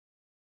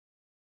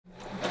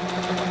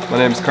My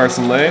name is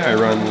Carson Lay. I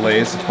run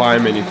Lay Supply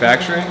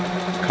Manufacturing,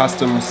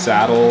 custom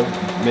saddle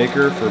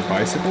maker for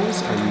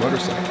bicycles and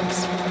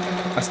motorcycles.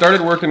 I started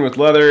working with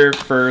leather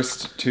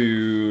first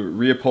to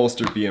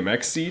reupholster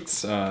BMX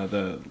seats.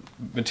 The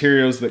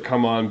materials that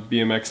come on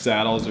BMX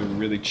saddles are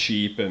really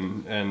cheap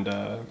and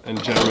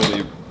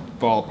generally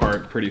fall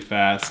apart pretty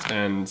fast.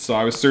 And so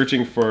I was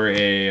searching for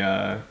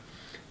a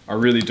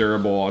really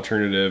durable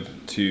alternative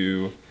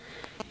to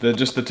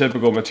just the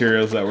typical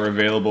materials that were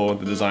available,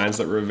 the designs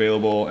that were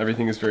available.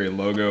 Everything is very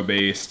logo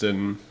based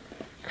and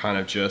kind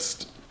of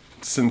just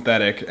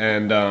synthetic.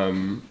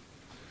 And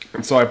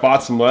so I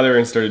bought some leather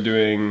and started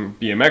doing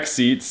BMX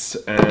seats,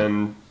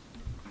 and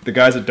the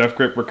guys at Duff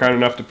Grip were kind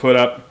enough to put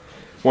up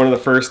one of the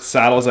first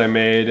saddles I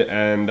made,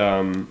 and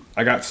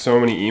I got so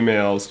many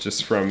emails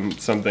just from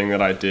something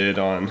that I did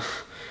on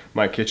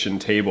my kitchen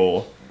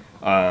table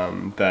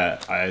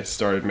that I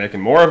started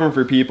making more of them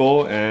for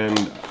people.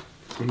 And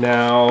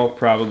now,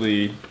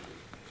 probably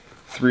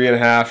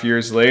 3.5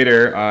 years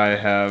later, I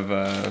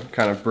have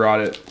kind of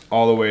brought it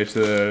all the way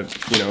to,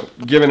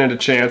 given it a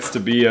chance to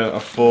be a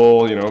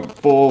full,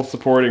 full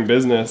supporting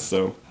business.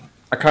 So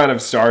I kind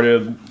of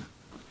started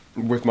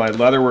with my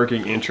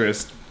leatherworking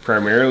interest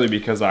primarily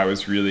because I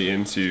was really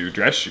into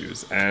dress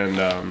shoes,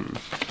 and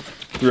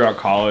throughout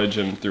college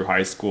and through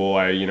high school,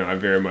 I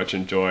very much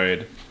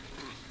enjoyed,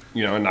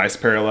 a nice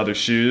pair of leather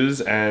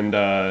shoes, and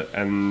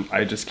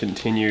I just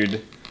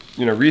continued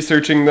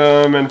researching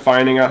them and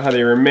finding out how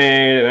they were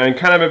made, and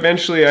kind of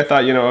eventually I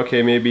thought,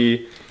 okay,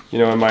 maybe,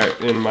 in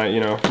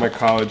my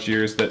college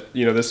years that,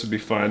 this would be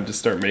fun to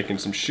start making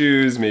some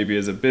shoes, maybe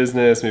as a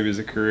business, maybe as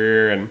a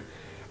career. And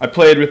I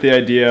played with the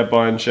idea a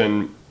bunch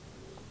and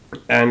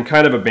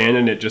kind of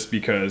abandoned it just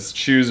because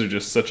shoes are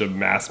just such a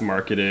mass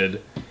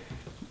marketed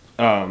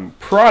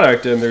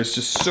product, and there's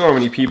just so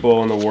many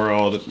people in the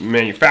world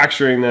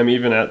manufacturing them,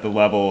 even at the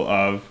level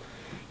of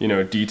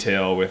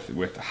detail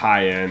with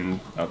high-end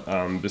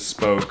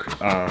bespoke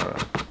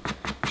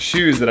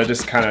shoes, that I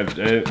just kind of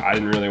I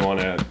didn't really want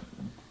to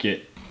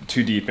get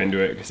too deep into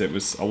it because it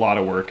was a lot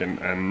of work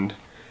and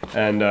it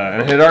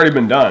had already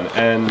been done.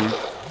 And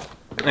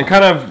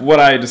kind of what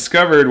I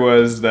discovered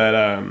was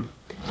that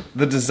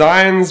the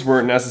designs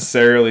weren't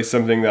necessarily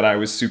something that I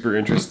was super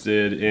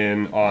interested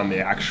in on the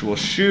actual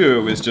shoe.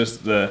 It was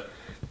just the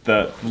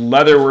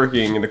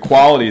leatherworking and the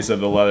qualities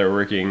of the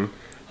leatherworking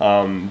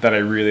that I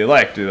really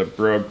liked. The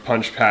brogue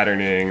punch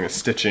patterning, the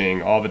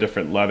stitching, all the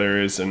different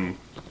leathers, and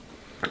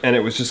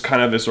it was just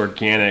kind of this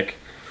organic,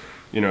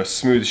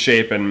 smooth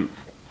shape. And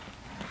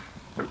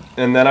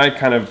then I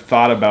kind of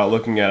thought about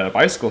looking at a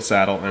bicycle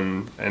saddle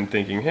and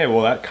thinking, hey,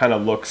 well, that kind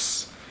of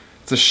looks,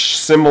 it's a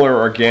similar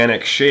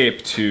organic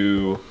shape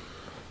to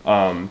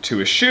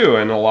a shoe,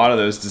 and a lot of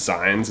those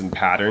designs and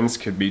patterns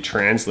could be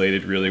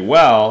translated really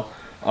well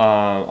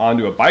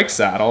onto a bike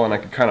saddle, and I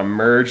could kind of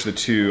merge the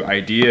two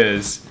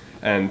ideas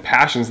and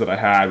passions that I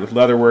had with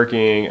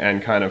leatherworking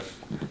and kind of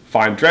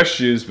fine dress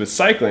shoes with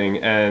cycling.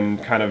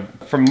 And kind of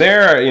from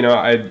there,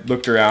 I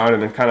looked around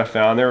and then kind of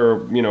found there were,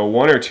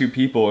 one or two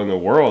people in the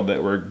world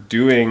that were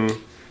doing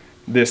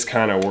this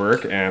kind of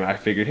work, and I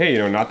figured, hey,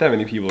 not that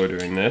many people are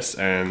doing this,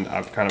 and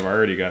I've kind of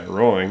already got it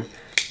rolling,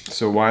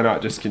 so why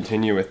not just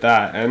continue with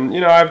that? And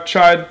I've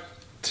tried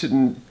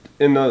to,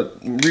 in the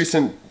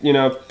recent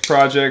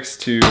projects,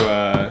 to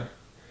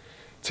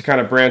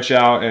kind of branch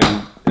out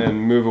and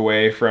move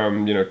away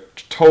from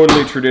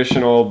totally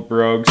traditional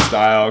brogue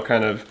style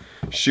kind of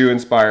shoe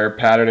inspired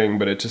patterning,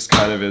 but it just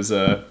kind of is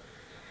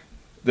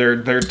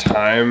they're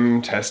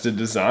time tested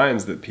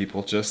designs that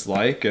people just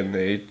like, and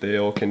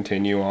they'll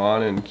continue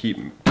on and keep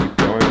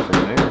going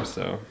from there.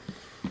 So,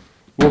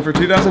 well, for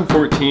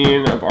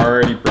 2014, I've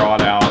already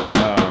brought out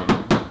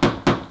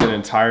an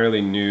entirely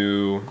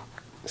new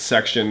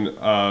section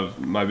of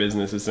my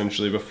business.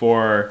 Essentially,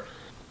 before,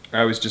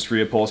 I was just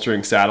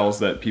reupholstering saddles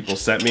that people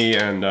sent me,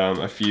 and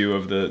a few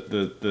of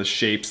the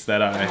shapes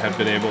that I have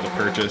been able to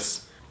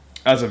purchase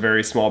as a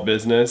very small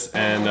business.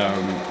 And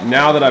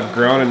now that I've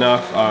grown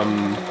enough,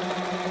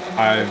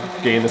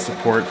 I've gained the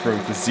support from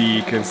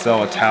Physique and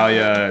Stella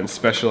Italia and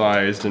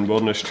Specialized and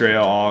Wilderness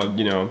Trail, all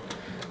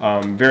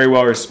very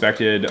well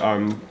respected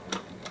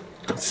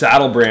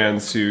saddle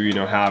brands who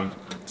have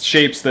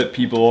shapes that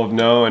people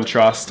know and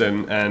trust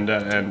and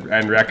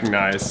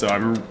recognize. So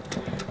I'm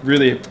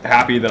really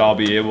happy that I'll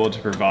be able to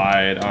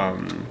provide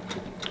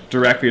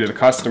directly to the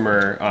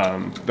customer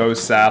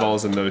those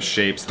saddles and those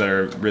shapes that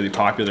are really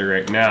popular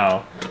right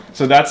now.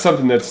 So that's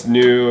something that's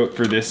new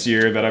for this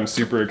year that I'm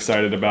super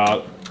excited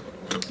about.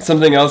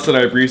 Something else that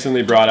I've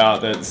recently brought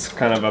out that's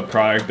kind of a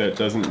product that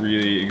doesn't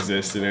really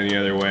exist in any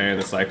other way in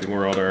the cycling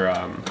world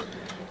are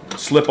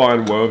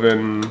slip-on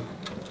woven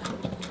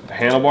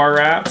handlebar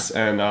wraps,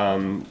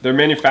 and they're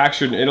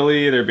manufactured in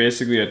Italy. They're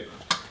basically a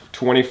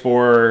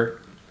 24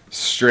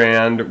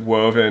 strand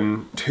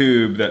woven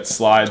tube that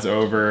slides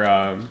over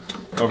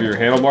your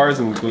handlebars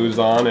and glues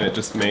on, and it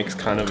just makes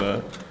kind of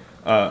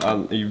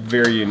a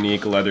very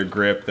unique leather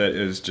grip that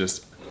is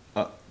just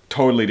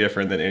totally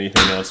different than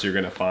anything else you're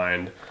gonna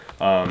find.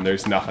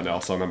 There's nothing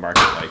else on the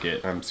market like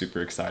it. I'm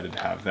super excited to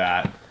have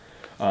that.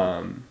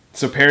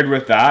 So paired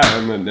with that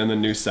and the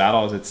new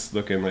saddles, it's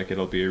looking like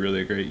it'll be a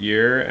really great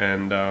year,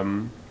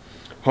 and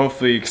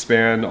hopefully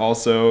expand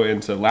also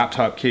into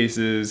laptop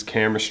cases,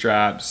 camera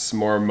straps,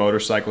 more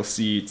motorcycle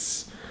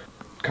seats,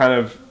 kind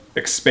of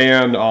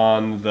expand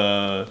on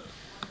the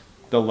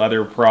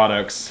leather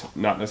products,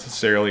 not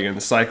necessarily in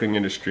the cycling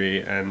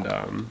industry, and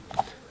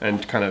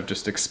kind of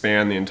just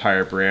expand the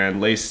entire brand.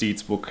 Lace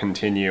seats will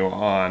continue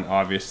on,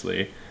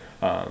 obviously,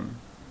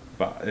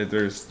 but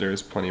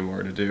there's plenty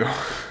more to do.